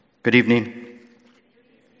Good evening.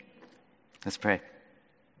 Let's pray.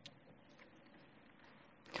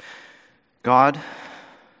 God,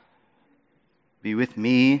 be with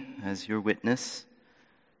me as your witness,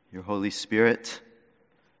 your Holy Spirit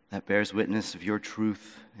that bears witness of your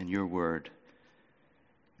truth and your word.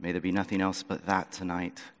 May there be nothing else but that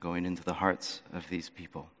tonight going into the hearts of these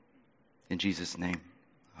people. In Jesus' name,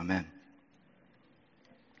 amen.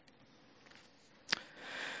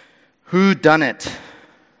 Who done it?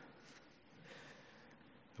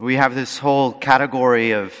 We have this whole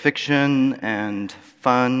category of fiction and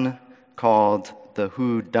fun called the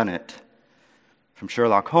Who Done It. From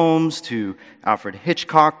Sherlock Holmes to Alfred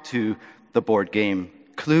Hitchcock to the board game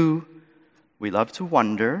Clue, we love to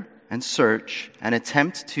wonder and search and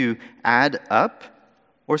attempt to add up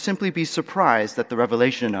or simply be surprised at the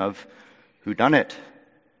revelation of who done it.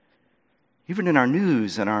 Even in our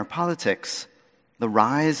news and our politics, the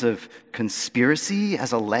rise of conspiracy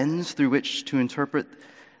as a lens through which to interpret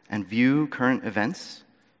and view current events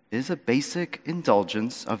is a basic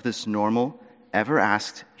indulgence of this normal,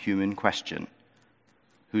 ever-asked human question.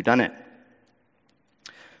 Who done it?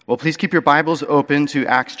 Well, please keep your Bibles open to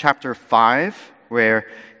Acts chapter 5, where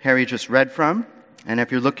Harry just read from. And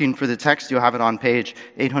if you're looking for the text, you'll have it on page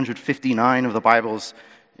 859 of the Bibles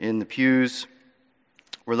in the pews.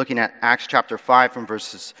 We're looking at Acts chapter 5 from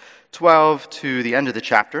verses 12 to the end of the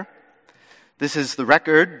chapter. This is the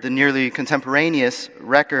record, the nearly contemporaneous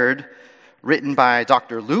record written by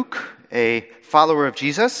Dr. Luke, a follower of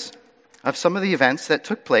Jesus, of some of the events that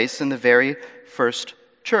took place in the very first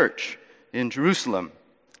church in Jerusalem,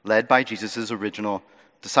 led by Jesus' original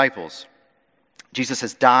disciples. Jesus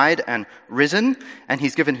has died and risen, and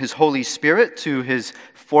he's given his Holy Spirit to his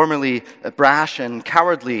formerly brash and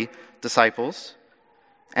cowardly disciples.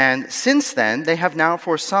 And since then, they have now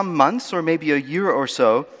for some months or maybe a year or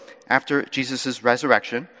so after Jesus'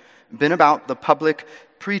 resurrection, been about the public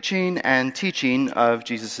preaching and teaching of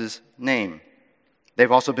Jesus' name.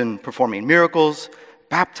 They've also been performing miracles,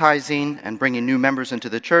 baptizing, and bringing new members into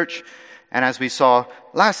the church. And as we saw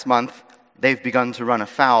last month, they've begun to run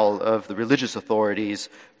afoul of the religious authorities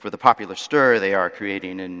for the popular stir they are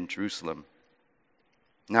creating in Jerusalem.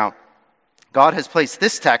 Now, God has placed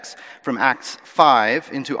this text from Acts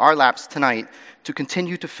 5 into our laps tonight to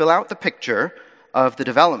continue to fill out the picture of the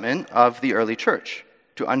development of the early church,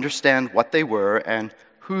 to understand what they were and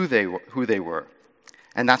who they were.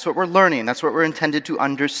 And that's what we're learning. That's what we're intended to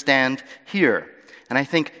understand here. And I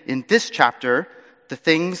think in this chapter, the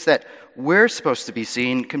things that we're supposed to be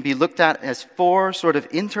seeing can be looked at as four sort of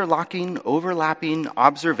interlocking, overlapping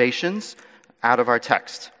observations out of our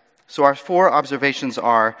text. So our four observations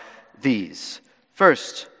are these.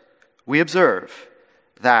 First, we observe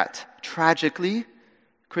that tragically,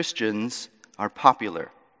 Christians are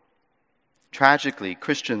popular. Tragically,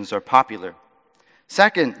 Christians are popular.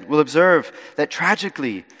 Second, we'll observe that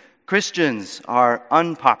tragically, Christians are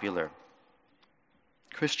unpopular.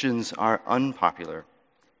 Christians are unpopular.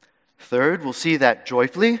 Third, we'll see that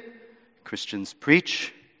joyfully, Christians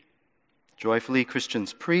preach. Joyfully,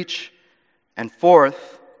 Christians preach. And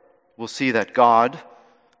fourth, we'll see that God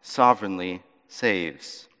sovereignly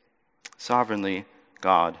saves. Sovereignly,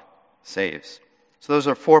 God saves. So those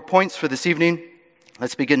are 4 points for this evening.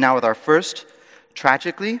 Let's begin now with our first.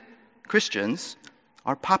 Tragically, Christians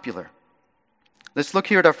are popular. Let's look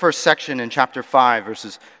here at our first section in chapter 5,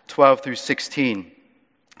 verses 12 through 16.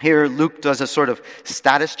 Here, Luke does a sort of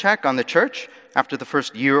status check on the church after the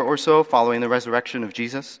first year or so following the resurrection of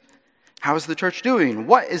Jesus. How is the church doing?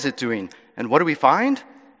 What is it doing? And what do we find?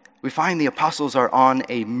 We find the apostles are on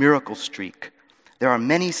a miracle streak. There are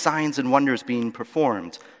many signs and wonders being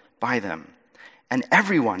performed by them. And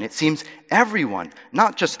everyone, it seems everyone,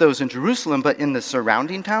 not just those in Jerusalem, but in the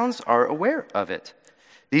surrounding towns, are aware of it.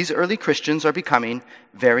 These early Christians are becoming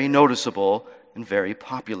very noticeable and very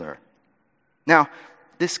popular. Now,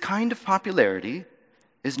 this kind of popularity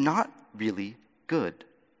is not really good.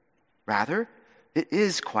 Rather, it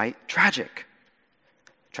is quite tragic.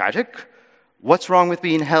 Tragic? What's wrong with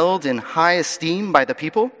being held in high esteem by the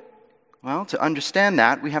people? Well, to understand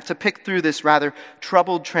that, we have to pick through this rather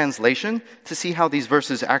troubled translation to see how these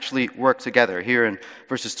verses actually work together here in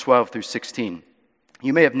verses 12 through 16.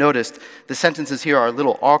 You may have noticed the sentences here are a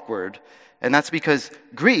little awkward, and that's because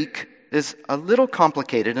Greek is a little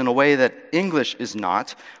complicated in a way that English is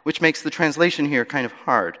not, which makes the translation here kind of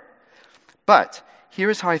hard. But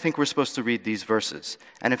here's how I think we're supposed to read these verses.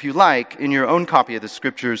 And if you like, in your own copy of the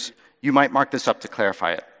scriptures, you might mark this up to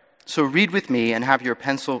clarify it. So read with me and have your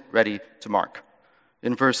pencil ready to mark.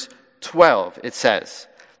 In verse 12, it says,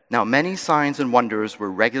 "Now many signs and wonders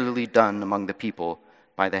were regularly done among the people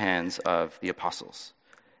by the hands of the apostles."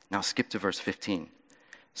 Now skip to verse 15.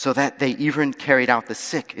 So that they even carried out the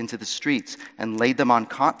sick into the streets and laid them on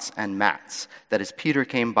cots and mats, that as Peter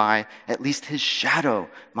came by, at least his shadow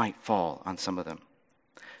might fall on some of them.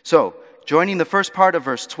 So, joining the first part of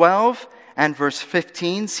verse 12 and verse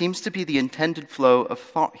 15 seems to be the intended flow of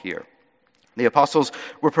thought here. The apostles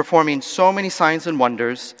were performing so many signs and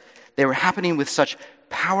wonders. They were happening with such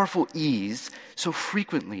powerful ease, so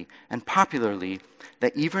frequently and popularly,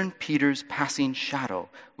 that even Peter's passing shadow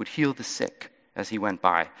would heal the sick as he went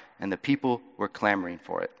by, and the people were clamoring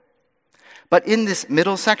for it. But in this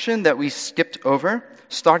middle section that we skipped over,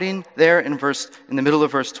 starting there in the middle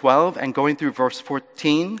of verse 12 and going through verse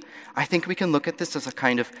 14, I think we can look at this as a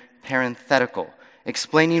kind of parenthetical,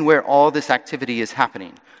 explaining where all this activity is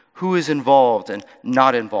happening, who is involved and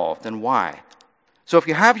not involved, and why. So if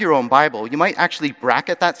you have your own Bible, you might actually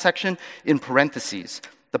bracket that section in parentheses.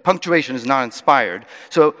 The punctuation is not inspired.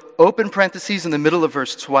 So open parentheses in the middle of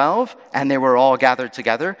verse 12, and they were all gathered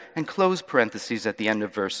together, and close parentheses at the end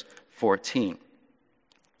of verse 14.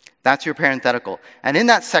 That's your parenthetical. And in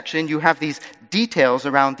that section, you have these details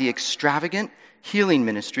around the extravagant healing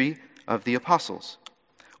ministry of the apostles.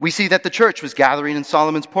 We see that the church was gathering in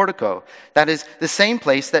Solomon's portico. That is the same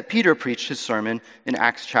place that Peter preached his sermon in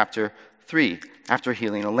Acts chapter 3, after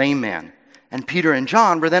healing a lame man. And Peter and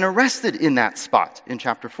John were then arrested in that spot in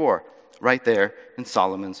chapter 4, right there in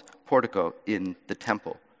Solomon's portico in the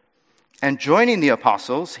temple. And joining the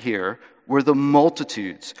apostles here were the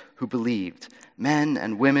multitudes who believed, men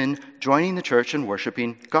and women joining the church and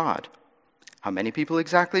worshiping God. How many people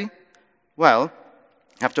exactly? Well,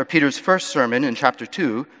 after Peter's first sermon in chapter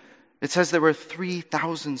 2, it says there were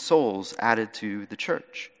 3,000 souls added to the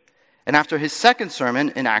church. And after his second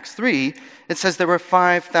sermon in Acts 3, it says there were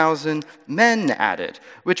 5,000 men added,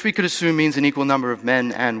 which we could assume means an equal number of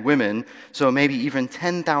men and women, so maybe even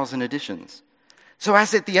 10,000 additions. So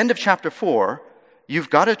as at the end of chapter 4, you've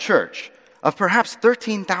got a church of perhaps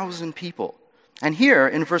 13,000 people. And here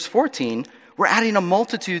in verse 14, we're adding a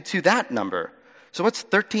multitude to that number. So what's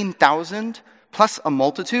 13,000 plus a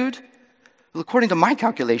multitude? Well, according to my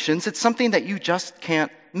calculations, it's something that you just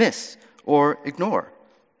can't miss or ignore.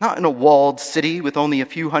 Not in a walled city with only a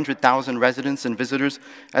few 100,000 residents and visitors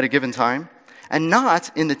at a given time, and not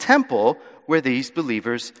in the temple where these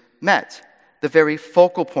believers met, the very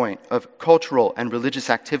focal point of cultural and religious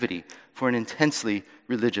activity for an intensely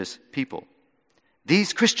religious people.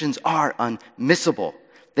 These Christians are unmissable.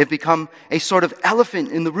 They've become a sort of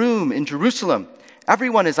elephant in the room in Jerusalem.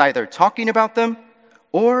 Everyone is either talking about them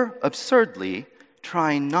or, absurdly,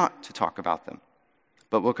 trying not to talk about them.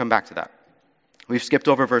 But we'll come back to that. We've skipped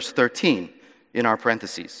over verse 13 in our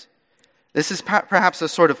parentheses. This is perhaps a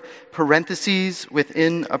sort of parentheses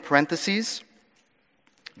within a parentheses.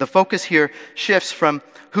 The focus here shifts from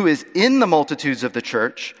who is in the multitudes of the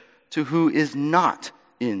church to who is not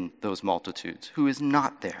in those multitudes, who is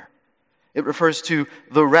not there. It refers to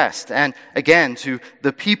the rest, and again to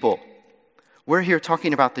the people. We're here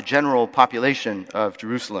talking about the general population of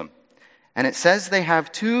Jerusalem. And it says they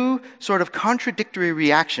have two sort of contradictory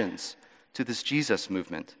reactions to this Jesus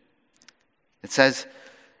movement. It says,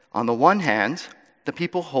 on the one hand, the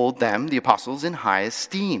people hold them, the apostles, in high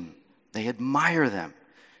esteem. They admire them.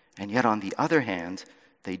 And yet on the other hand,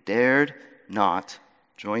 they dared not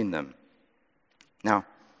join them. Now,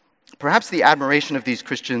 perhaps the admiration of these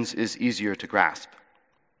Christians is easier to grasp.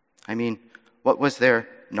 I mean, what was there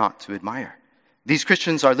not to admire? These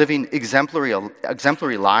Christians are living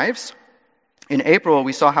exemplary lives. In April,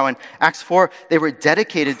 we saw how in Acts 4, they were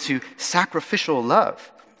dedicated to sacrificial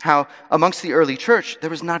love. How amongst the early church, there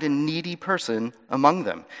was not a needy person among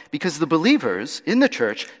them. Because the believers in the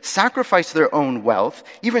church sacrificed their own wealth,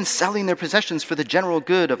 even selling their possessions for the general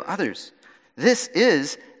good of others. This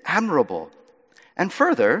is admirable. And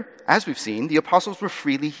further, as we've seen, the apostles were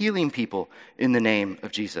freely healing people in the name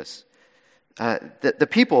of Jesus. The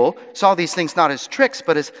people saw these things not as tricks,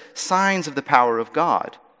 but as signs of the power of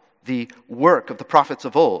God, the work of the prophets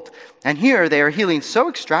of old. And here they are healing so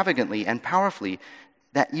extravagantly and powerfully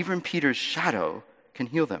that even Peter's shadow can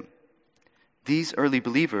heal them. These early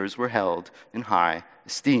believers were held in high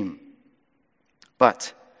esteem.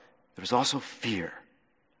 But there was also fear.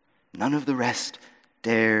 None of the rest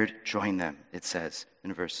dared join them, it says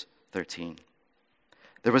in verse 13.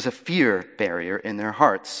 There was a fear barrier in their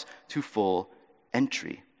hearts to full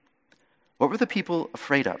entry. What were the people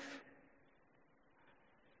afraid of?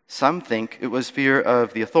 Some think it was fear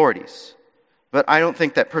of the authorities. But I don't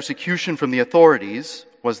think that persecution from the authorities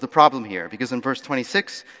was the problem here, because in verse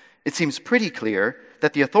 26, it seems pretty clear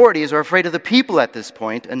that the authorities are afraid of the people at this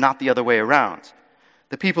point and not the other way around.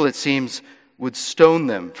 The people, it seems, would stone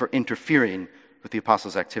them for interfering with the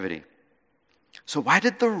apostles' activity. So why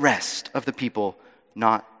did the rest of the people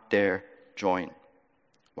not dare join?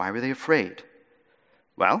 Why were they afraid?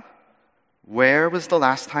 Well, where was the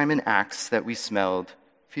last time in Acts that we smelled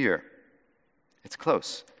fear? It's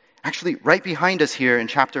close. Actually, right behind us here in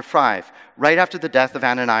chapter 5, right after the death of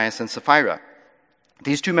Ananias and Sapphira.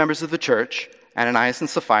 These two members of the church, Ananias and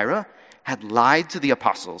Sapphira, had lied to the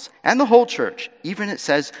apostles and the whole church, even it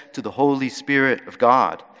says to the Holy Spirit of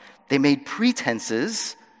God. They made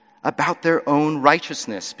pretenses about their own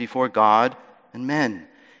righteousness before God and men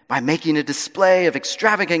by making a display of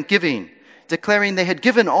extravagant giving, declaring they had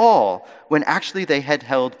given all when actually they had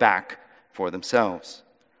held back for themselves.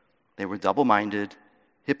 They were double-minded,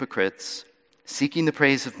 hypocrites, seeking the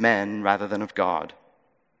praise of men rather than of God.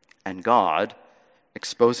 And God,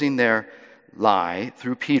 exposing their lie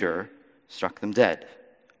through Peter, struck them dead,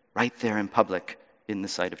 right there in public in the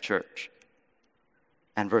sight of church.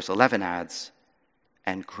 And verse 11 adds,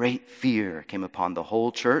 "And great fear came upon the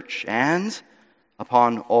whole church and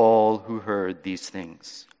upon all who heard these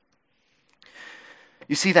things."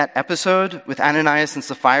 You see, that episode with Ananias and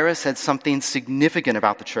Sapphira said something significant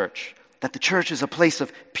about the church, that the church is a place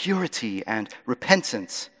of purity and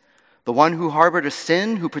repentance. The one who harbored a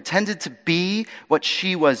sin, who pretended to be what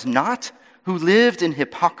she was not, who lived in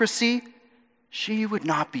hypocrisy, she would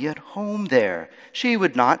not be at home there. She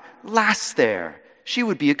would not last there. She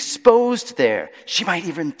would be exposed there. She might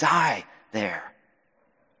even die there.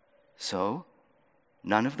 So,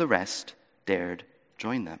 none of the rest dared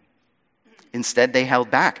join them. Instead, they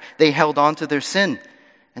held back. They held on to their sin.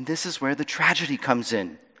 And this is where the tragedy comes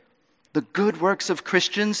in. The good works of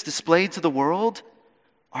Christians displayed to the world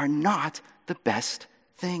are not the best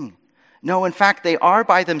thing. No, in fact, they are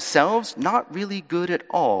by themselves not really good at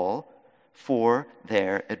all for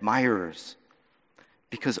their admirers.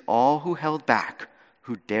 Because all who held back,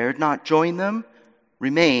 who dared not join them,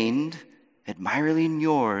 remained, admiring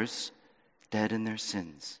yours, dead in their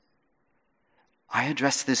sins. I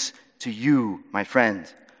address this to you, my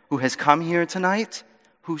friend, who has come here tonight,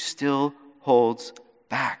 who still holds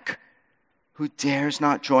back, who dares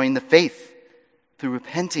not join the faith through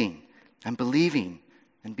repenting and believing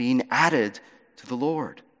and being added to the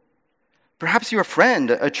Lord. Perhaps your friend,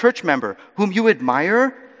 a church member whom you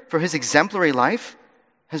admire for his exemplary life,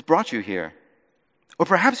 has brought you here. Or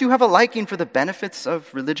perhaps you have a liking for the benefits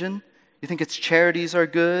of religion. You think its charities are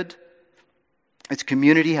good, its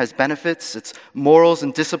community has benefits, its morals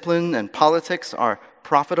and discipline and politics are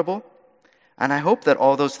profitable. And I hope that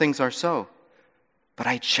all those things are so. But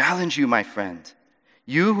I challenge you, my friend,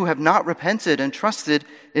 you who have not repented and trusted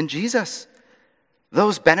in Jesus.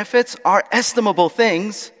 Those benefits are estimable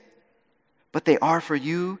things, but they are for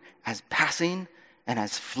you as passing and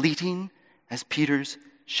as fleeting as Peter's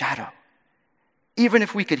shadow. Even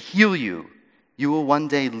if we could heal you, you will one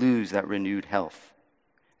day lose that renewed health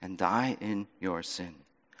and die in your sin.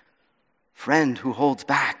 Friend who holds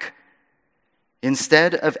back,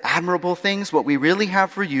 instead of admirable things, what we really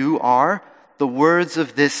have for you are the words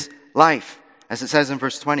of this life, as it says in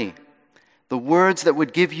verse 20. The words that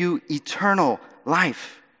would give you eternal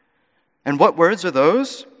life. And what words are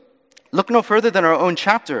those? Look no further than our own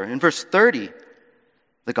chapter. In verse 30,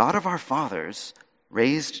 the God of our fathers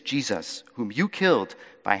raised Jesus, whom you killed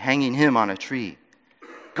by hanging him on a tree.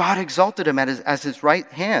 God exalted him as his right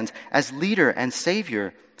hand, as leader and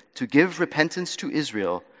savior, to give repentance to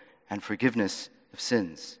Israel and forgiveness of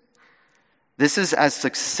sins. This is as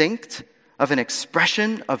succinct of an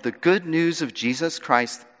expression of the good news of Jesus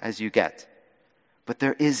Christ as you get. But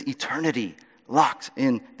there is eternity locked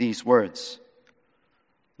in these words.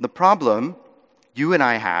 The problem you and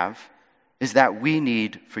I have is that we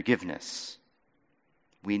need forgiveness.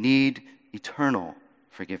 We need eternal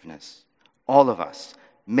forgiveness. All of us,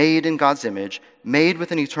 made in God's image, made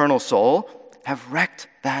with an eternal soul, have wrecked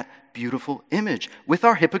that beautiful image with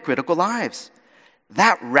our hypocritical lives.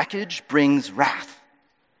 That wreckage brings wrath,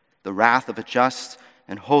 the wrath of a just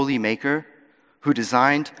and holy Maker who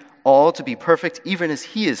designed all to be perfect even as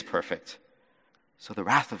he is perfect. So the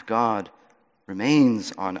wrath of God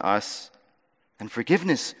remains on us, and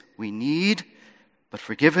forgiveness we need, but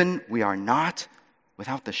forgiven we are not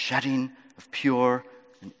without the shedding of pure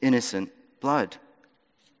and innocent blood.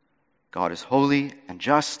 God is holy and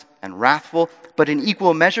just and wrathful, but in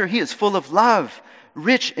equal measure he is full of love,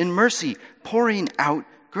 rich in mercy, pouring out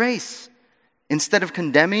grace. Instead of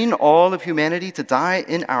condemning all of humanity to die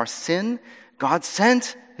in our sin, God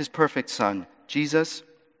sent his perfect Son, Jesus,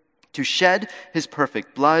 to shed his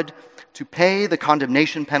perfect blood, to pay the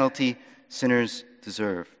condemnation penalty sinners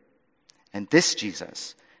deserve. And this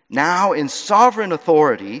Jesus, now in sovereign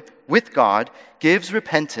authority with God, gives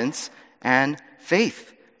repentance and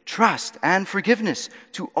faith, trust, and forgiveness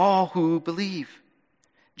to all who believe.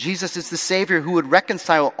 Jesus is the Savior who would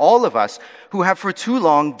reconcile all of us who have for too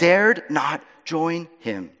long dared not join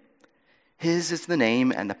him. His is the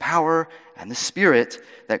name and the power and the Spirit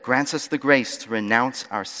that grants us the grace to renounce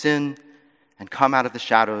our sin and come out of the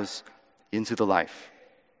shadows into the life.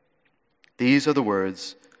 These are the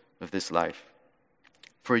words of this life.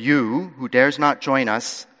 For you who dares not join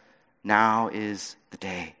us, now is the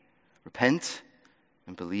day. Repent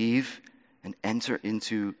and believe and enter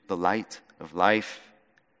into the light of life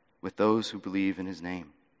with those who believe in his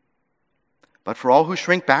name. But for all who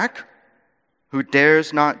shrink back, who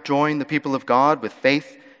dares not join the people of God with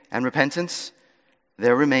faith and repentance,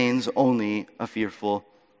 there remains only a fearful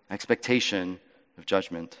expectation of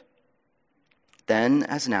judgment. Then,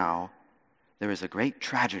 as now, there is a great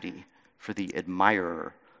tragedy for the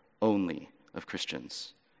admirer only of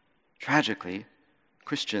Christians. Tragically,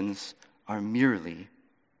 Christians are merely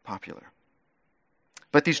popular.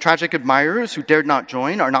 But these tragic admirers who dared not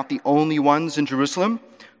join are not the only ones in Jerusalem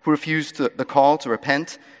who refused the call to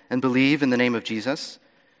repent and believe in the name of Jesus.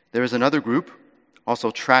 There is another group,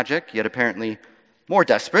 also tragic, yet apparently more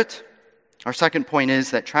desperate. Our second point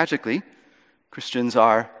is that tragically, Christians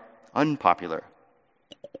are unpopular.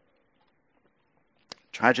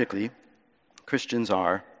 Tragically, Christians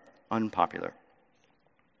are unpopular.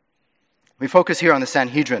 We focus here on the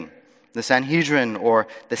Sanhedrin. The Sanhedrin, or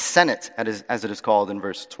the Senate, as it is called in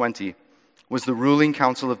verse 20, was the ruling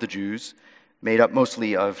council of the Jews, made up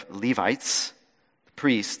mostly of Levites, the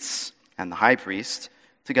priests, and the high priest,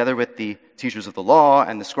 together with the teachers of the law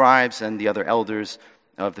and the scribes and the other elders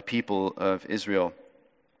of the people of Israel.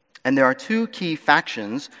 And there are two key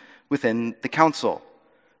factions within the council.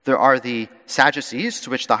 There are the Sadducees, to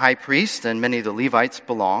which the high priest and many of the Levites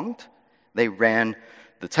belonged. They ran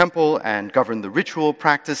the temple and governed the ritual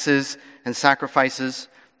practices and sacrifices.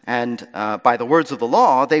 And by the words of the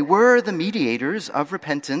law, they were the mediators of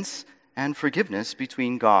repentance and forgiveness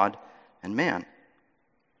between God and man.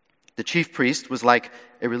 The chief priest was like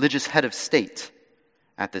a religious head of state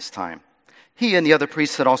at this time. He and the other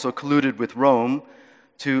priests had also colluded with Rome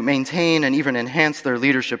to maintain and even enhance their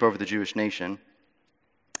leadership over the Jewish nation.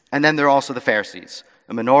 And then there are also the Pharisees,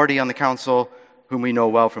 a minority on the council whom we know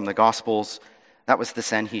well from the Gospels. That was the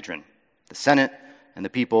Sanhedrin, the Senate and the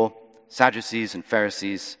people, Sadducees and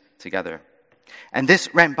Pharisees together. And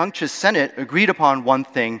this rambunctious Senate agreed upon one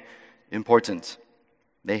thing important.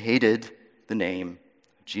 They hated the name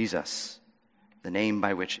of Jesus, the name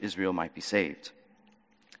by which Israel might be saved.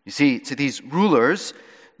 You see, to these rulers,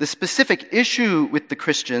 the specific issue with the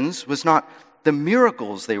Christians was not the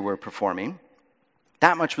miracles they were performing.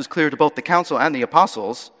 That much was clear to both the council and the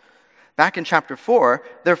apostles. Back in chapter 4,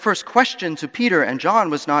 their first question to Peter and John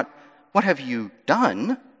was not, "What have you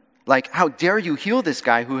done?" Like, "How dare you heal this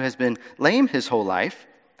guy who has been lame his whole life?"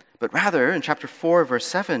 But rather, in chapter 4, verse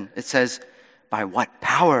 7, it says, "By what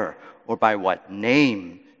power or by what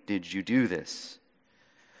name did you do this?"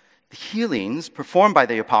 The healings performed by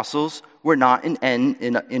the apostles were not in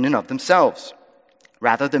and of themselves.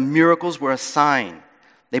 Rather, the miracles were a sign.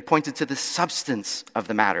 They pointed to the substance of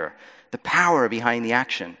the matter, the power behind the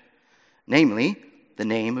action, namely, the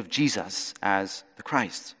name of Jesus as the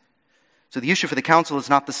Christ. So the issue for the council is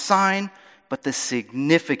not the sign, but the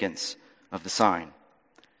significance of the sign.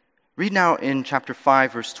 Read now in chapter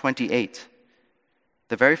 5, verse 28.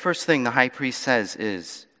 The very first thing the high priest says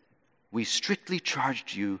is, "We strictly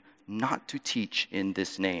charged you not to teach in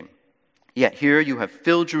this name. Yet here you have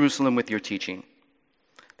filled Jerusalem with your teaching."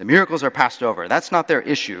 The miracles are passed over. That's not their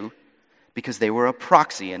issue, because they were a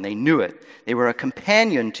proxy and they knew it. They were a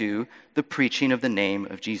companion to the preaching of the name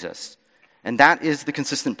of Jesus. And that is the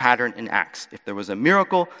consistent pattern in Acts. If there was a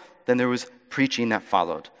miracle, then there was preaching that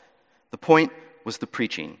followed. The point was the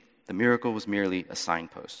preaching. The miracle was merely a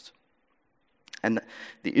signpost. And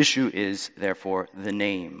the issue is, therefore, the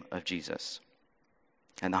name of Jesus.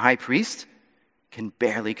 And the high priest can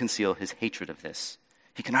barely conceal his hatred of this.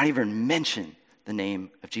 He cannot even mention the name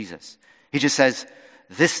of Jesus. He just says,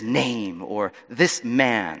 "this name," or "this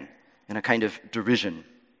man," in a kind of derision.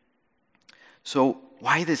 So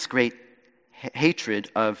why this great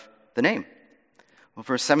hatred of the name? Well,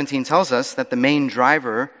 verse 17 tells us that the main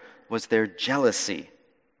driver was their jealousy.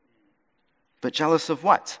 But jealous of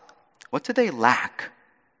what? What did they lack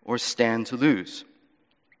or stand to lose?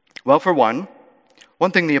 Well, for one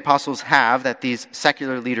thing the apostles have that these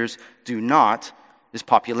secular leaders do not is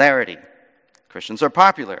popularity. Christians are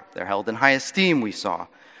popular. They're held in high esteem, we saw.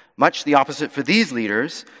 Much the opposite for these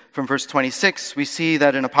leaders. From verse 26, we see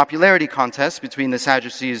that in a popularity contest between the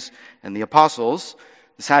Sadducees and the apostles,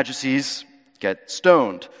 the Sadducees get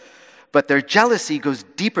stoned. But their jealousy goes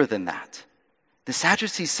deeper than that. The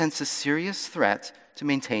Sadducees sense a serious threat to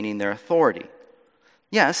maintaining their authority.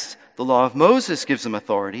 Yes, the law of Moses gives them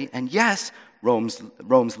authority, and yes, Rome's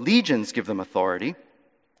legions give them authority.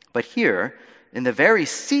 But here, in the very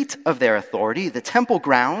seat of their authority, the temple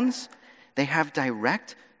grounds, they have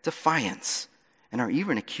direct defiance and are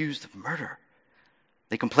even accused of murder.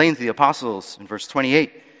 They complain to the apostles in verse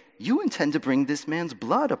 28, "You intend to bring this man's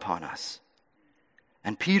blood upon us."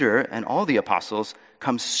 And Peter and all the apostles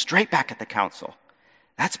come straight back at the council.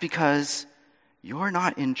 That's because you're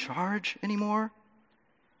not in charge anymore.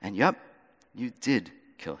 And yep, you did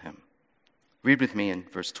kill him. Read with me in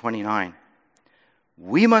verse 29.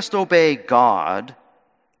 "We must obey God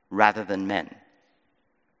rather than men.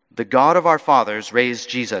 The God of our fathers raised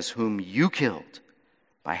Jesus, whom you killed,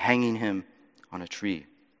 by hanging him on a tree."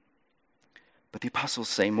 But the apostles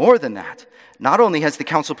say more than that. Not only has the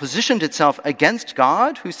council positioned itself against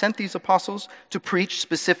God, who sent these apostles to preach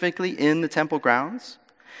specifically in the temple grounds,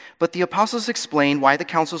 but the apostles explain why the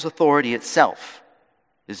council's authority itself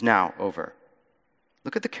is now over.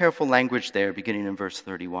 Look at the careful language there, beginning in verse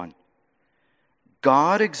 31.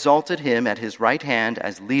 "God exalted him at his right hand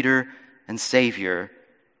as leader and savior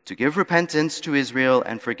to give repentance to Israel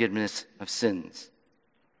and forgiveness of sins."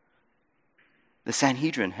 The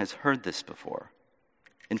Sanhedrin has heard this before.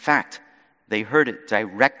 In fact, they heard it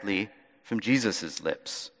directly from Jesus'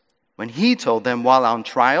 lips when he told them while on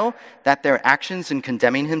trial that their actions in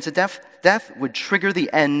condemning him to death would trigger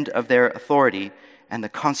the end of their authority and the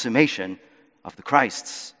consummation of the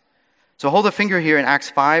Christ's. So hold a finger here in Acts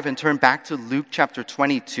 5 and turn back to Luke chapter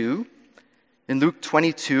 22. In Luke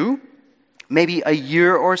 22, maybe a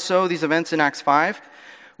year or so, these events in Acts 5,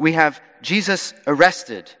 we have Jesus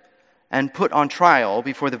arrested and put on trial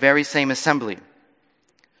before the very same assembly.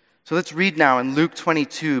 So let's read now in Luke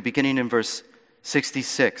 22, beginning in verse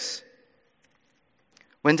 66.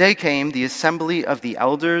 "When day came, the assembly of the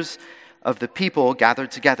elders of the people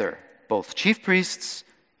gathered together, both chief priests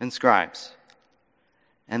and scribes.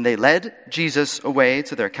 And they led Jesus away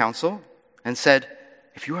to their council and said,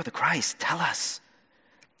 'If you are the Christ, tell us.'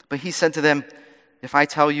 But he said to them, 'If I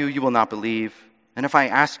tell you, you will not believe, and if I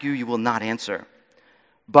ask you, you will not answer.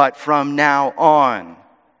 But from now on,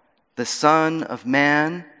 the Son of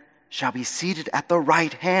Man shall be seated at the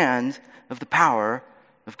right hand of the power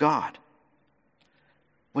of God.'"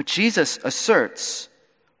 What Jesus asserts,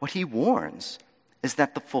 what he warns, is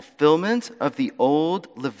that the fulfillment of the old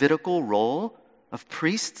Levitical role of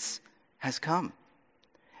priests has come.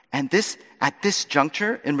 And at this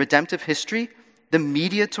juncture in redemptive history, the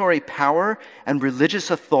mediatory power and religious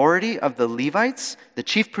authority of the Levites, the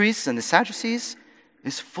chief priests and the Sadducees,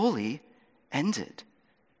 is fully ended.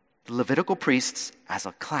 The Levitical priests, as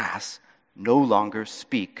a class, no longer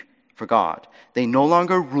speak for God. They no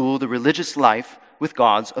longer rule the religious life with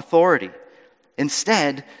God's authority.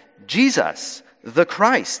 Instead, Jesus, the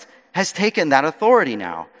Christ, has taken that authority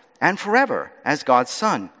now and forever as God's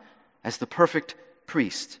Son, as the perfect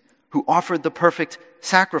priest who offered the perfect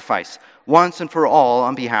sacrifice once and for all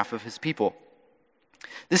on behalf of his people.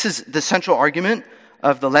 This is the central argument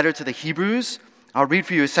of the letter to the Hebrews. I'll read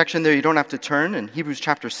for you a section there you don't have to turn, in Hebrews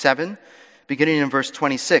chapter 7, beginning in verse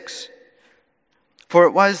 26. "For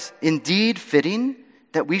it was indeed fitting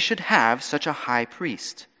that we should have such a high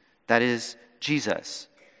priest, that is, Jesus,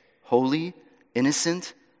 holy,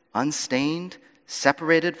 innocent, unstained,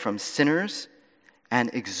 separated from sinners,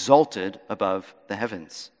 and exalted above the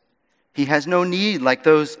heavens. He has no need, like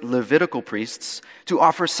those Levitical priests, to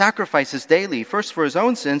offer sacrifices daily, first for his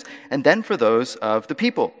own sins and then for those of the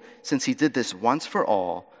people, since he did this once for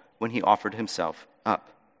all when he offered himself up."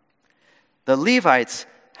 The Levites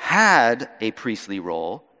had a priestly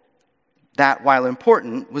role that, while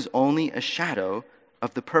important, was only a shadow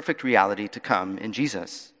of the perfect reality to come in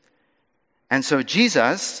Jesus. And so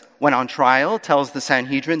Jesus, when on trial, tells the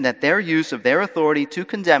Sanhedrin that their use of their authority to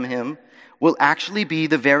condemn him will actually be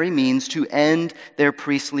the very means to end their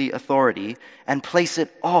priestly authority and place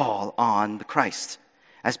it all on the Christ,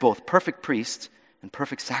 as both perfect priest and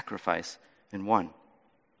perfect sacrifice in one.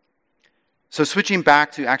 So switching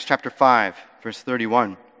back to Acts chapter 5, verse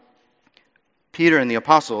 31, Peter and the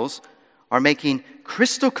apostles are making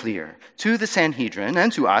crystal clear to the Sanhedrin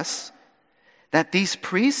and to us that these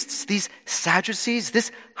priests, these Sadducees,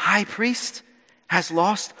 this high priest has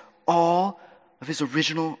lost all of his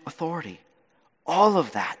original authority. All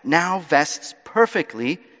of that now vests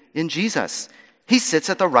perfectly in Jesus. He sits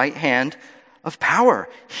at the right hand of power.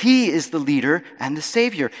 He is the leader and the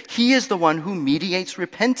Savior. He is the one who mediates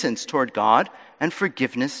repentance toward God and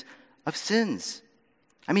forgiveness of sins.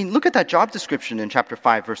 I mean, look at that job description in chapter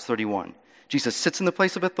 5, verse 31. Jesus sits in the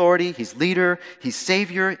place of authority. He's leader. He's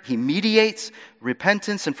savior. He mediates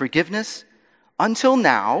repentance and forgiveness. Until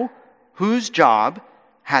now, whose job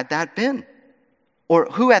had that been? Or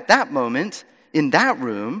who at that moment in that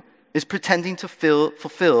room is pretending to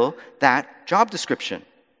fulfill that job description?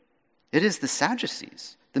 It is the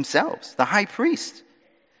Sadducees themselves, the high priest.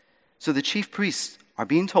 So the chief priests are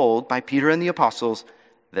being told by Peter and the apostles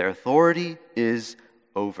their authority is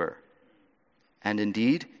over. And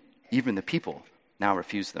indeed, even the people now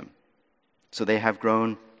refuse them. So they have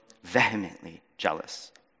grown vehemently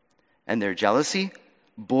jealous. And their jealousy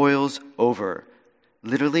boils over.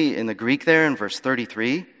 Literally in the Greek there in verse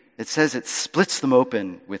 33, it says it splits them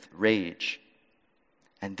open with rage.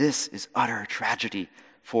 And this is utter tragedy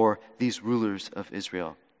for these rulers of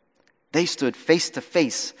Israel. They stood face to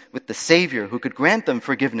face with the Savior who could grant them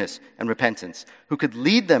forgiveness and repentance, who could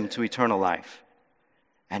lead them to eternal life.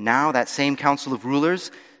 And now that same council of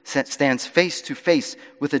rulers stands face to face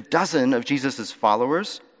with a dozen of Jesus'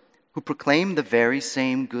 followers who proclaim the very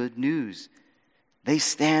same good news. They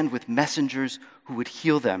stand with messengers who would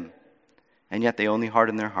heal them, and yet they only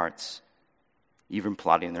harden their hearts, even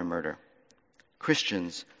plotting their murder.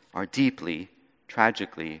 Christians are deeply,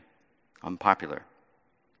 tragically unpopular.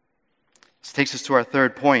 This takes us to our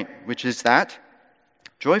third point, which is that,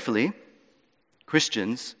 joyfully,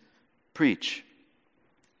 Christians preach.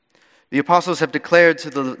 The apostles have declared to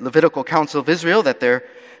the Levitical Council of Israel that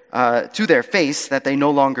to their face that they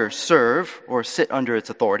no longer serve or sit under its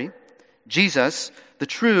authority. Jesus, the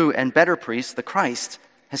true and better priest, the Christ,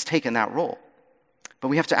 has taken that role. But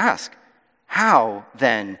we have to ask, how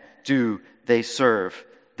then do they serve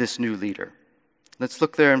this new leader? Let's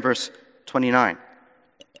look there in verse 29.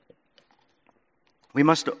 We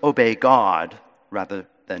must obey God rather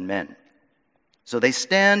than men. So they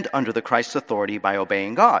stand under the Christ's authority by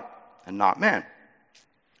obeying God and not man.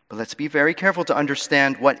 But let's be very careful to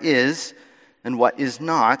understand what is and what is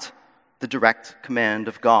not the direct command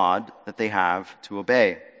of God that they have to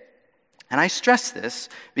obey. And I stress this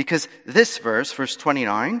because this verse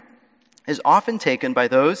 29, is often taken by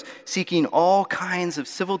those seeking all kinds of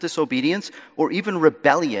civil disobedience or even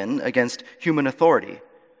rebellion against human authority.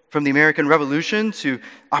 From the American Revolution to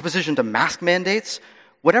opposition to mask mandates,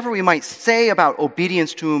 whatever we might say about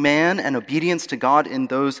obedience to man and obedience to God in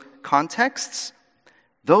those contexts,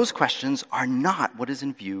 those questions are not what is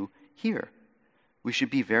in view here. We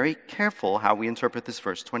should be very careful how we interpret this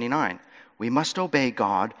verse 29. We must obey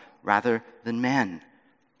God rather than men.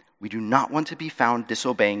 We do not want to be found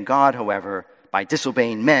disobeying God, however, by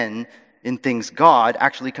disobeying men in things God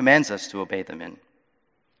actually commands us to obey them in.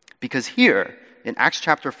 Because here, in Acts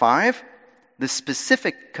chapter 5, the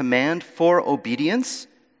specific command for obedience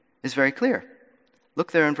is very clear.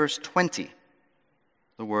 Look there in verse 20,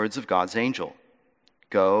 the words of God's angel.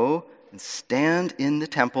 Go and stand in the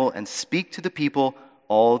temple and speak to the people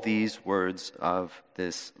all these words of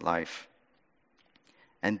this life.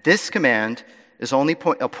 And this command is only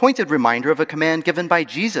a pointed reminder of a command given by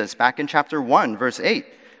Jesus back in chapter 1, verse 8,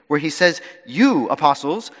 where he says, "You,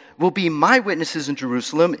 apostles, will be my witnesses in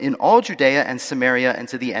Jerusalem, in all Judea and Samaria, and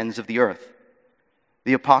to the ends of the earth."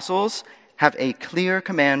 The apostles have a clear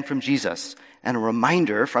command from Jesus and a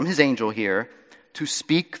reminder from his angel here to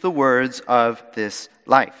speak the words of this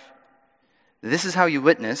life. This is how you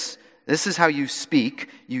witness. This is how you speak,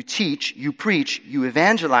 you teach, you preach, you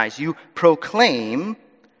evangelize, you proclaim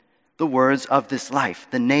the words of this life,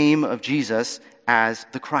 the name of Jesus as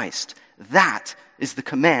the Christ. That is the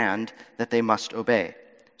command that they must obey.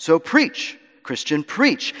 So preach, Christian,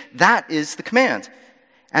 preach. That is the command.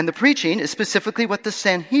 And the preaching is specifically what the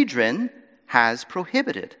Sanhedrin has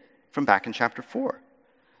prohibited from back in chapter 4.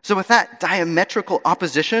 So with that diametrical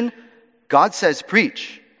opposition, God says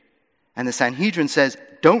preach, and the Sanhedrin says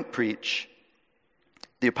don't preach.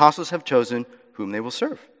 The apostles have chosen whom they will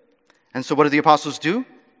serve. And so what do the apostles do?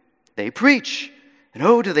 They preach. And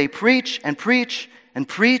oh, do they preach and preach and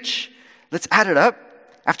preach? Let's add it up.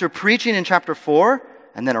 After preaching in chapter 4,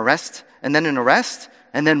 and then arrest, and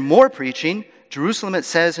then more preaching, Jerusalem, it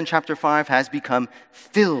says in chapter 5, has become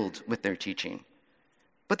filled with their teaching.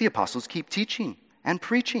 But the apostles keep teaching and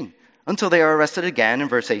preaching until they are arrested again in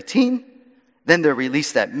verse 18. Then they're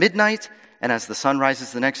released at midnight, and as the sun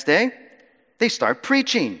rises the next day, they start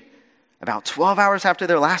preaching. About 12 hours after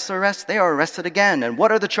their last arrest, they are arrested again. And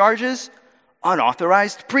what are the charges?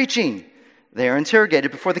 Unauthorized preaching. They are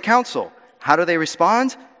interrogated before the council. How do they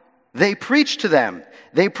respond? They preach to them.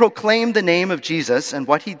 They proclaim the name of Jesus and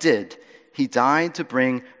what he did. He died to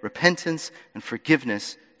bring repentance and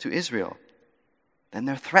forgiveness to Israel. Then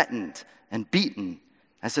they're threatened and beaten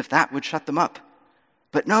as if that would shut them up.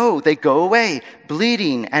 But no, they go away,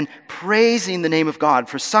 bleeding and praising the name of God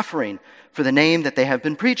for suffering for the name that they have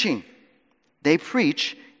been preaching. They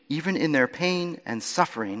preach even in their pain and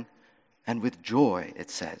suffering, and with joy, it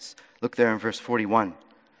says. Look there in verse 41.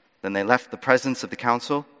 Then they left the presence of the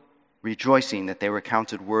council, rejoicing that they were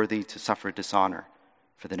counted worthy to suffer dishonor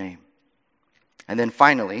for the name. And then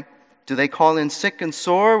finally, do they call in sick and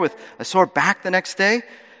sore with a sore back the next day?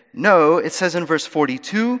 No, it says in verse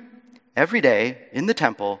 42, every day in the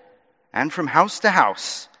temple and from house to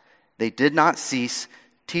house, they did not cease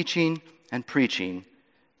teaching and preaching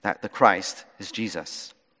that the Christ is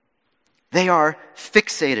Jesus. They are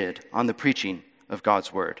fixated on the preaching of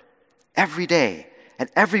God's word. Every day,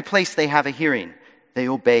 at every place they have a hearing, they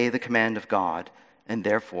obey the command of God, and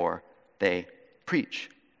therefore they preach.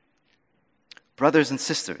 Brothers and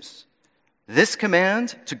sisters, this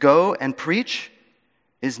command to go and preach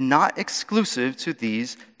is not exclusive to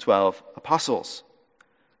these 12 apostles.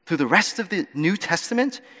 Through the rest of the New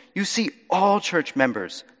Testament, you see all church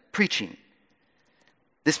members preaching.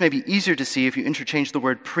 This may be easier to see if you interchange the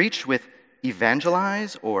word preach with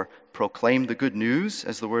evangelize or proclaim the good news,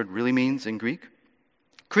 as the word really means in Greek.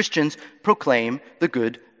 Christians proclaim the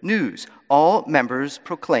good news. All members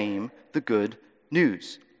proclaim the good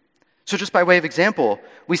news. So just by way of example,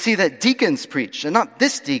 we see that deacons preach, and not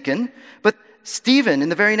this deacon, but Stephen in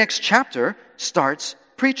the very next chapter starts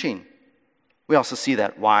preaching. We also see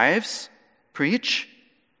that wives preach.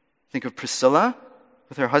 Think of Priscilla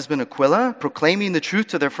with her husband Aquila proclaiming the truth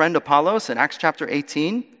to their friend Apollos in Acts chapter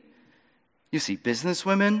 18. You see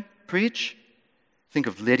businesswomen preach. Think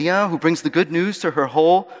of Lydia, who brings the good news to her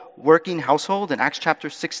whole working household in Acts chapter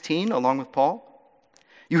 16, along with Paul.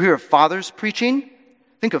 You hear of fathers preaching.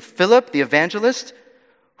 Think of Philip, the evangelist,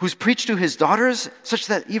 who's preached to his daughters such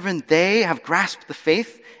that even they have grasped the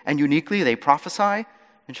faith and uniquely they prophesy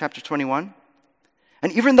in chapter 21.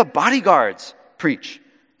 And even the bodyguards preach.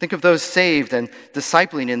 Think of those saved and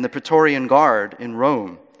discipling in the Praetorian Guard in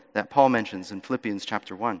Rome that Paul mentions in Philippians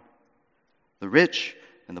chapter 1. The rich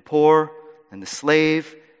and the poor and the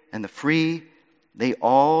slave and the free, they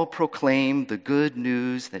all proclaim the good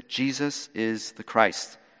news that Jesus is the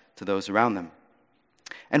Christ to those around them.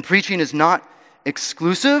 And preaching is not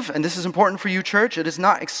exclusive, and this is important for you, church, it is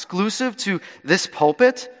not exclusive to this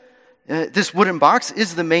pulpit. This wooden box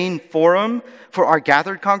is the main forum for our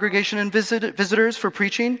gathered congregation and visitors for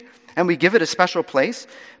preaching, and we give it a special place.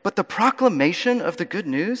 But the proclamation of the good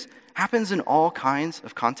news happens in all kinds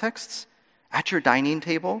of contexts. At your dining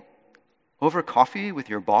table, over coffee with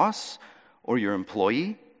your boss or your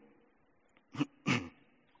employee,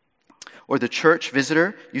 or the church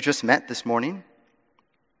visitor you just met this morning.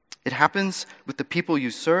 It happens with the people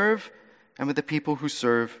you serve and with the people who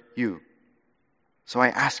serve you. So I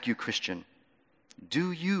ask you, Christian,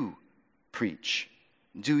 do you preach?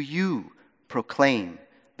 Do you proclaim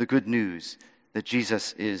the good news that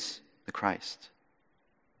Jesus is the Christ?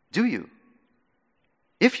 Do you?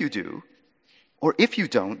 If you do, or if you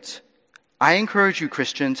don't, I encourage you,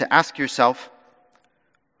 Christian, to ask yourself,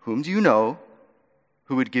 whom do you know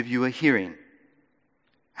who would give you a hearing?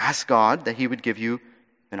 Ask God that He would give you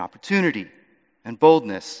an opportunity and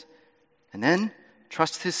boldness, and then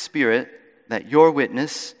trust His Spirit that your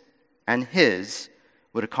witness and His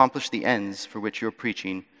would accomplish the ends for which your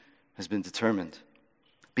preaching has been determined.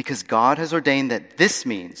 Because God has ordained that this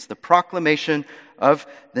means, the proclamation of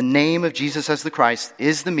the name of Jesus as the Christ,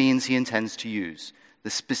 is the means He intends to use, the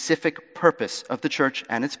specific purpose of the church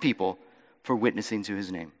and its people for witnessing to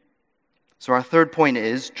His name. So our third point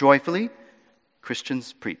is, joyfully,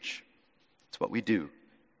 Christians preach. It's what we do.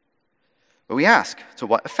 But we ask, to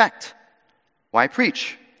what effect? Why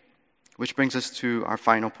preach? Which brings us to our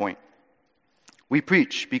final point. We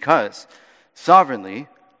preach because sovereignly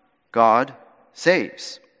God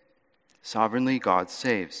saves. Sovereignly God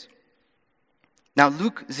saves. Now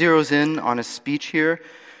Luke zeroes in on a speech here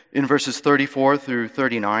in verses 34 through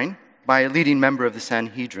 39 by a leading member of the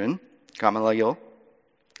Sanhedrin, Gamaliel.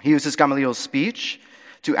 He uses Gamaliel's speech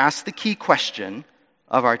to ask the key question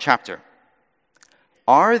of our chapter.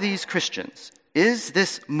 Are these Christians, is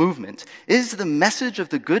this movement, is the message of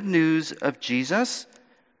the good news of Jesus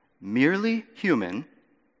merely human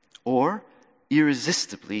or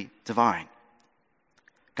irresistibly divine?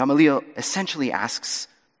 Gamaliel essentially asks,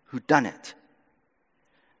 who done it?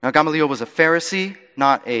 Now, Gamaliel was a Pharisee,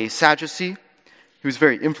 not a Sadducee. He was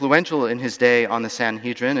very influential in his day on the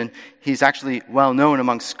Sanhedrin, and he's actually well known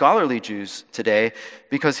among scholarly Jews today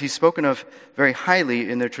because he's spoken of very highly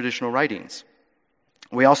in their traditional writings.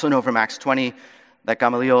 We also know from Acts 20 that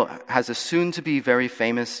Gamaliel has a soon-to-be very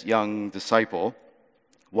famous young disciple,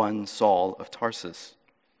 one Saul of Tarsus,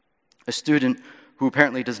 a student who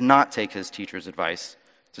apparently does not take his teacher's advice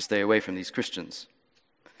to stay away from these Christians.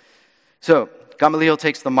 So, Gamaliel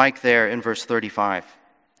takes the mic there in verse 35,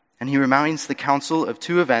 and he reminds the council of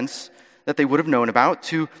two events that they would have known about,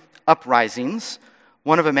 two uprisings,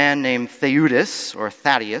 one of a man named Theudas, or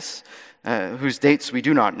Thaddeus, whose dates we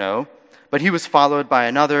do not know, but he was followed by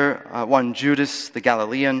another, one Judas the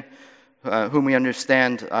Galilean, whom we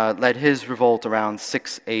understand led his revolt around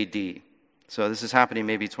 6 AD. So this is happening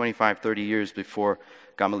maybe 25, 30 years before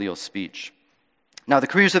Gamaliel's speech. Now the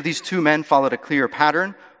careers of these two men followed a clear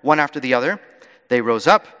pattern, one after the other. They rose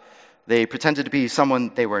up, they pretended to be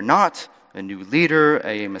someone they were not, a new leader,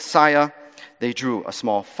 a Messiah. They drew a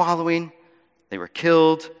small following, they were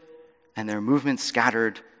killed, and their movement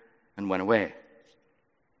scattered and went away.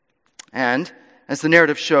 And as the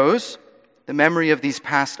narrative shows, the memory of these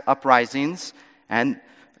past uprisings and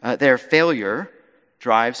their failure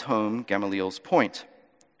drives home Gamaliel's point,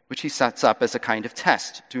 which he sets up as a kind of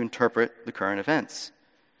test to interpret the current events.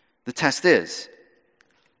 The test is,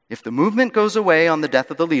 if the movement goes away on the death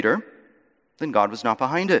of the leader, then God was not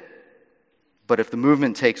behind it. But if the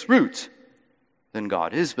movement takes root, then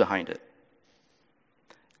God is behind it.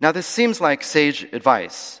 Now, this seems like sage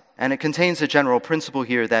advice, and it contains a general principle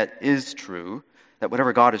here that is true, that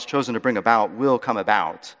whatever God has chosen to bring about will come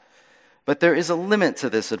about. But there is a limit to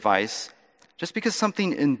this advice. Just because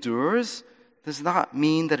something endures does not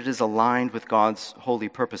mean that it is aligned with God's holy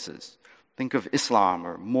purposes. Think of Islam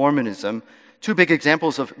or Mormonism, two big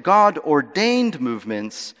examples of God-ordained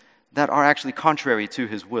movements that are actually contrary to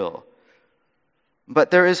his will.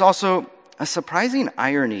 But there is also a surprising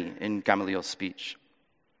irony in Gamaliel's speech.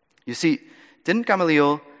 You see, didn't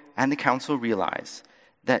Gamaliel and the council realize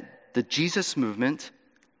that the Jesus movement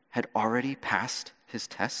had already passed his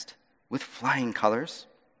test with flying colors?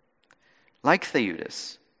 Like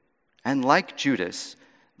Theudas and like Judas,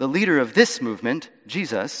 the leader of this movement,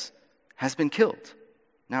 Jesus, has been killed,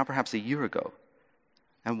 now perhaps a year ago.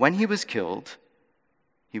 And when he was killed,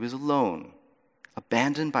 he was alone,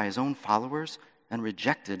 abandoned by his own followers and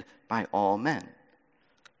rejected by all men.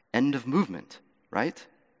 End of movement, right?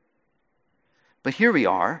 But here we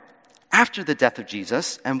are, after the death of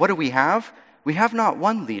Jesus, and what do we have? We have not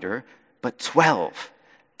one leader, but 12,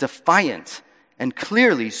 defiant and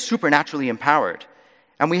clearly supernaturally empowered.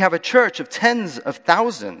 And we have a church of tens of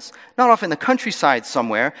thousands, not off in the countryside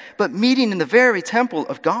somewhere, but meeting in the very temple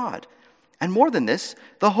of God. And more than this,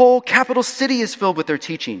 the whole capital city is filled with their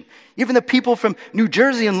teaching. Even the people from New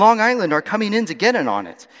Jersey and Long Island are coming in to get in on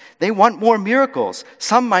it. They want more miracles.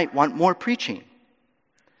 Some might want more preaching.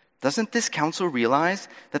 Doesn't this council realize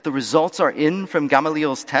that the results are in from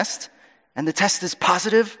Gamaliel's test? And the test is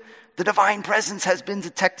positive? The divine presence has been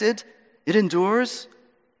detected? It endures?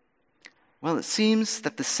 Well, it seems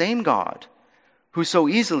that the same God who so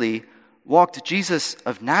easily walked Jesus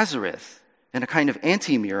of Nazareth in a kind of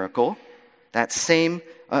anti-miracle, that same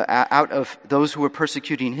out of those who were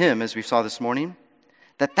persecuting him, as we saw this morning,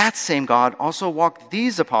 that same God also walked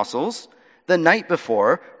these apostles the night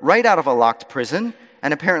before, right out of a locked prison,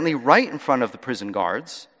 and apparently right in front of the prison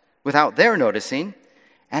guards, without their noticing,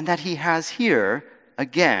 and that he has here,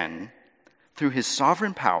 again, through his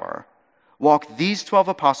sovereign power, walked these 12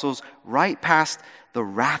 apostles right past the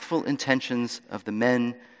wrathful intentions of the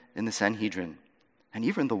men in the Sanhedrin, and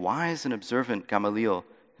even the wise and observant Gamaliel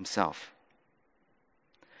himself.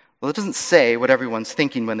 Well, it doesn't say what everyone's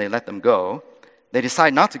thinking when they let them go. They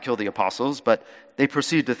decide not to kill the apostles, but they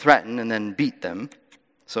proceed to threaten and then beat them.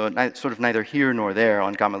 So sort of neither here nor there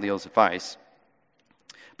on Gamaliel's advice.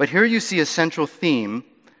 But here you see a central theme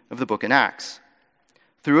of the book in Acts.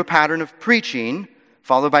 Through a pattern of preaching,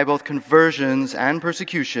 followed by both conversions and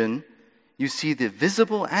persecution, you see the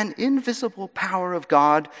visible and invisible power of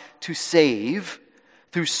God to save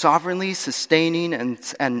through sovereignly sustaining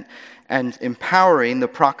and empowering the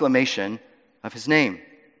proclamation of his name.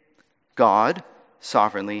 God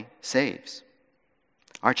sovereignly saves.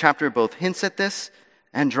 Our chapter both hints at this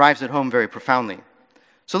and drives it home very profoundly.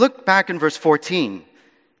 So look back in verse 14.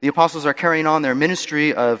 The apostles are carrying on their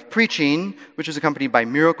ministry of preaching, which is accompanied by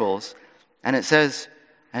miracles, and it says,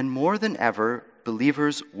 "And more than ever,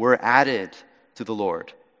 believers were added to the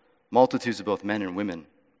Lord, multitudes of both men and women."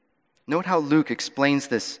 Note how Luke explains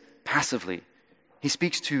this passively. He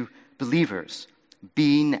speaks to believers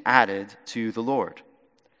being added to the Lord.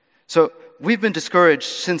 So we've been discouraged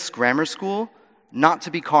since grammar school not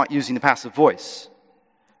to be caught using the passive voice.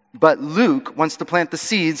 But Luke wants to plant the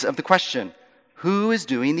seeds of the question, who is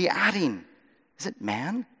doing the adding? Is it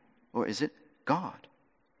man or is it God?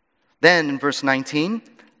 Then in verse 19,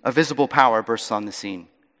 a visible power bursts on the scene.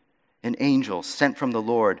 an angel sent from the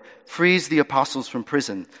Lord, frees the apostles from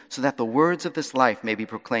prison so that the words of this life may be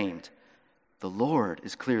proclaimed. The Lord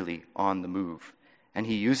is clearly on the move, and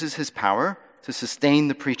he uses his power to sustain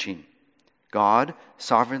the preaching. God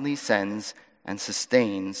sovereignly sends and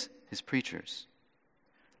sustains his preachers.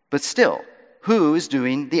 But still, who is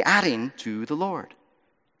doing the adding to the Lord?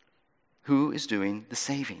 Who is doing the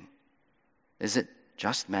saving? Is it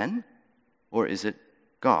just men, or is it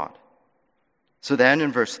God? So then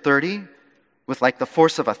in verse 30, with like the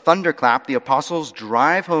force of a thunderclap, the apostles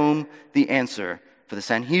drive home the answer for the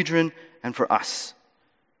Sanhedrin and for us.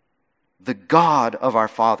 The God of our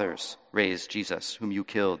fathers raised Jesus, whom you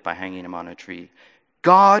killed by hanging him on a tree.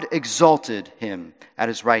 God exalted him at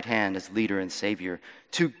his right hand as leader and savior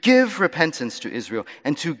to give repentance to Israel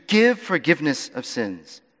and to give forgiveness of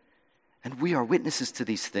sins. And we are witnesses to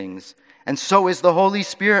these things, and so is the Holy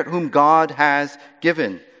Spirit whom God has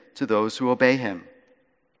given to those who obey him.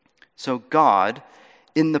 So God,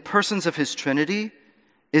 in the persons of his Trinity,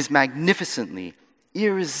 is magnificently,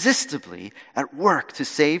 irresistibly at work to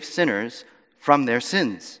save sinners from their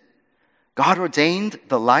sins. God ordained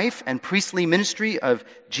the life and priestly ministry of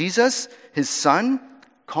Jesus, his Son,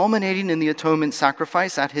 culminating in the atonement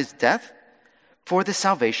sacrifice at his death, for the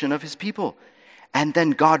salvation of his people. And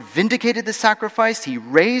then God vindicated the sacrifice. He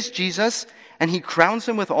raised Jesus, and he crowns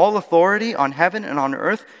him with all authority on heaven and on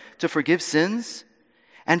earth to forgive sins.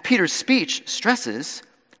 And Peter's speech stresses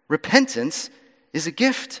repentance is a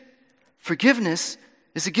gift. Forgiveness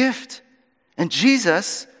is a gift. And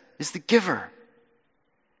Jesus is the giver.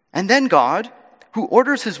 And then God, who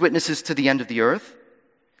orders his witnesses to the end of the earth,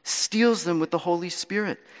 steals them with the Holy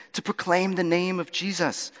Spirit to proclaim the name of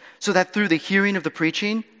Jesus, so that through the hearing of the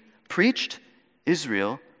preached,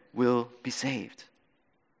 Israel will be saved.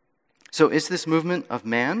 So is this movement of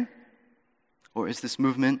man, or is this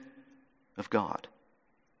movement of God?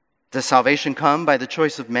 Does salvation come by the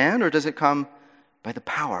choice of man, or does it come by the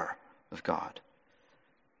power of God?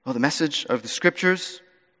 Well, the message of the Scriptures,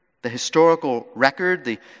 the historical record,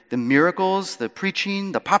 the miracles, the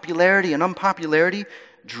preaching, the popularity and unpopularity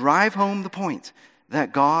drive home the point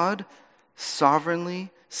that God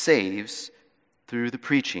sovereignly saves through the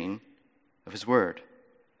preaching of his word,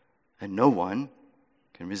 and no one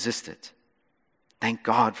can resist it. Thank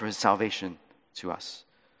God for his salvation to us.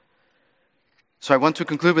 So I want to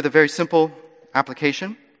conclude with a very simple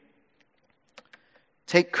application.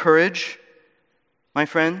 Take courage, my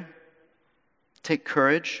friend. Take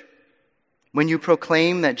courage when you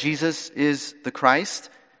proclaim that Jesus is the Christ,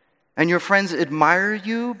 and your friends admire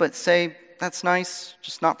you but say, that's nice,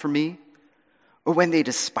 just not for me. Or when they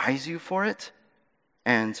despise you for it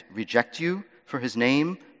and reject you for his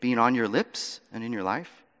name being on your lips and in your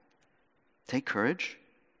life. Take courage.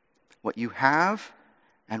 What you have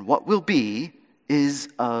and what will be is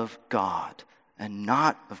of God and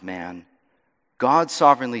not of man. God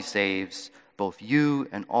sovereignly saves both you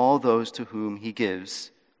and all those to whom he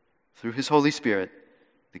gives, through his Holy Spirit,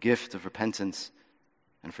 the gift of repentance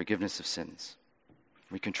and forgiveness of sins.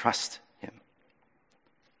 We can trust him.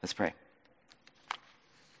 Let's pray.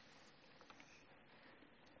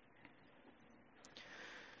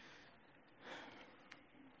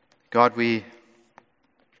 God, we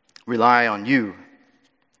rely on you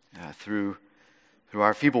through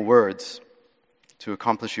our feeble words to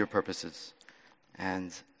accomplish your purposes.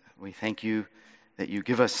 And we thank you that you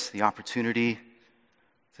give us the opportunity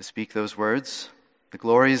to speak those words, the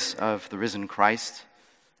glories of the risen Christ,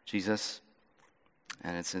 Jesus.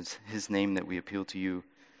 And it's in his name that we appeal to you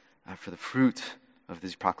for the fruit of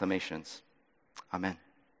these proclamations. Amen.